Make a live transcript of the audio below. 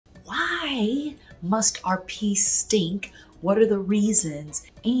why must our pee stink? What are the reasons?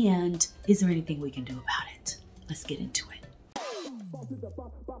 And is there anything we can do about it? Let's get into it.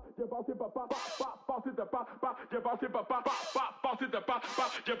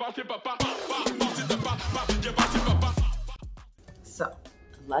 So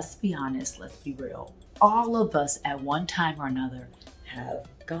let's be honest, let's be real. All of us at one time or another have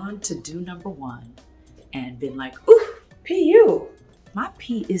gone to do number one and been like, ooh, PU, my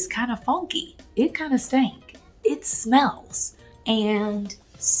pee is kind of funky. It kind of stank. It smells. And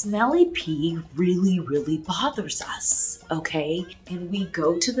smelly pee really bothers us, okay? And we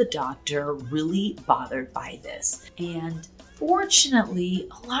go to the doctor really bothered by this. And fortunately,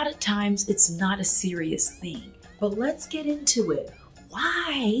 a lot of times it's not a serious thing. But let's get into it.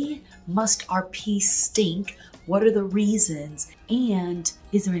 Why must our pee stink? What are the reasons? And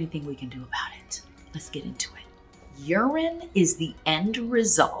is there anything we can do about it? Let's get into it. Urine is the end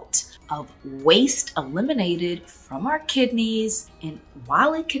result of waste eliminated from our kidneys, and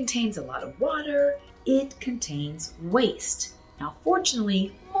while it contains a lot of water, it contains waste. Now,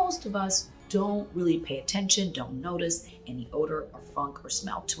 fortunately, most of us don't really pay attention, don't notice any odor or funk or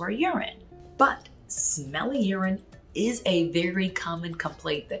smell to our urine. But smelly urine is a very common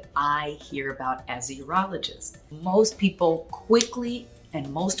complaint that I hear about as a urologist. Most people quickly and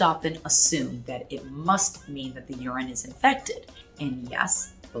most often assume that it must mean that the urine is infected. And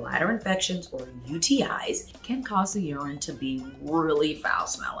yes, bladder infections or UTIs can cause the urine to be really foul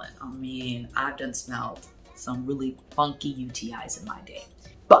smelling. I mean, I've done smelled some really funky UTIs in my day.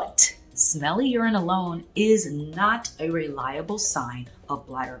 But smelly urine alone is not a reliable sign of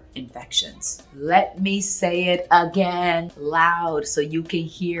bladder infections. Let me say it again loud so you can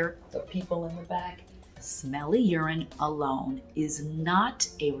hear the people in the back. Smelly urine alone is not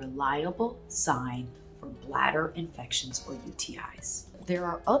a reliable sign for bladder infections or UTIs. There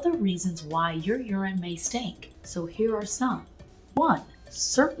are other reasons why your urine may stink. So here are some. 1.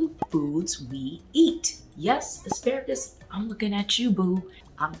 Certain foods we eat. Yes, asparagus, I'm looking at you, boo.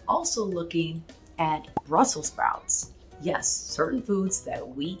 I'm also looking at Brussels sprouts. Yes, certain foods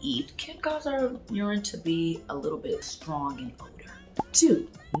that we eat can cause our urine to be a little bit strong in odor. 2,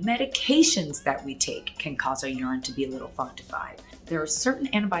 medications that we take can cause our urine to be a little functified. There are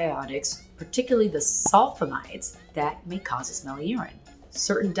certain antibiotics, particularly the sulfamides, that may cause a smelly urine.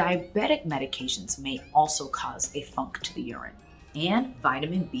 Certain diabetic medications may also cause a funk to the urine. And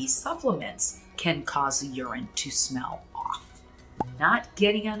vitamin B supplements can cause the urine to smell off. Not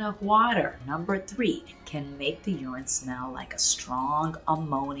getting enough water, number 3, can make the urine smell like a strong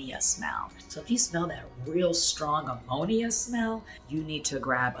ammonia smell. So if you smell that real strong ammonia smell, you need to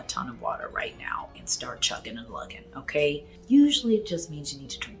grab a ton of water right now and start chugging and lugging, okay? Usually it just means you need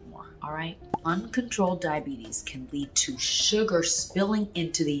to drink more, all right? Uncontrolled diabetes can lead to sugar spilling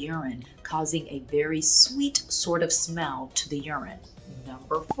into the urine, causing a very sweet sort of smell to the urine.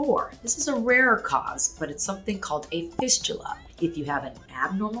 Number 4, this is a rarer cause, but it's something called a fistula. If you have an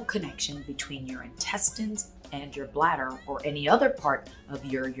abnormal connection between your intestines and your bladder or any other part of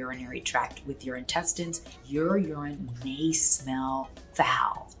your urinary tract with your intestines, your urine may smell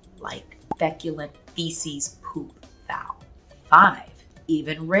foul, like feculent feces poop foul. 5,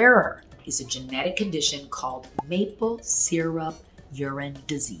 even rarer, is a genetic condition called maple syrup urine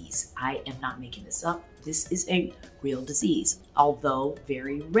disease. I am not making this up. This is a real disease, although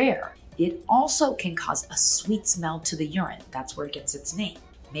very rare. It also can cause a sweet smell to the urine. That's where it gets its name.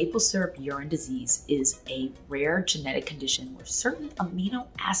 Maple syrup urine disease is a rare genetic condition where certain amino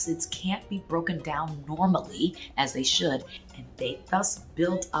acids can't be broken down normally as they should, and they thus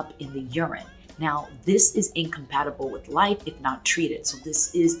build up in the urine. Now, this is incompatible with life if not treated. So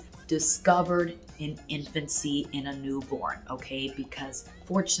this is discovered in infancy in a newborn, okay? Because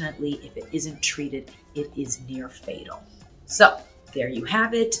fortunately, if it isn't treated, it is near fatal. So there you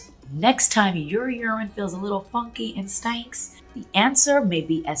have it. Next time your urine feels a little funky and stinks, the answer may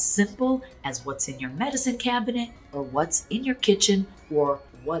be as simple as what's in your medicine cabinet or what's in your kitchen or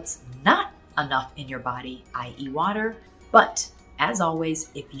what's not enough in your body, i.e. water. But as always,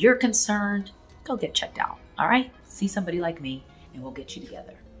 if you're concerned, go get checked out, all right? See somebody like me and we'll get you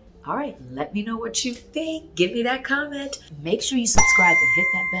together. All right, let me know what you think. Give me that comment. Make sure you subscribe and hit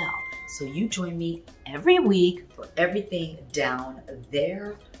that bell so you join me every week for everything down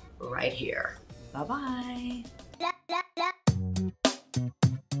there right here. Bye-bye.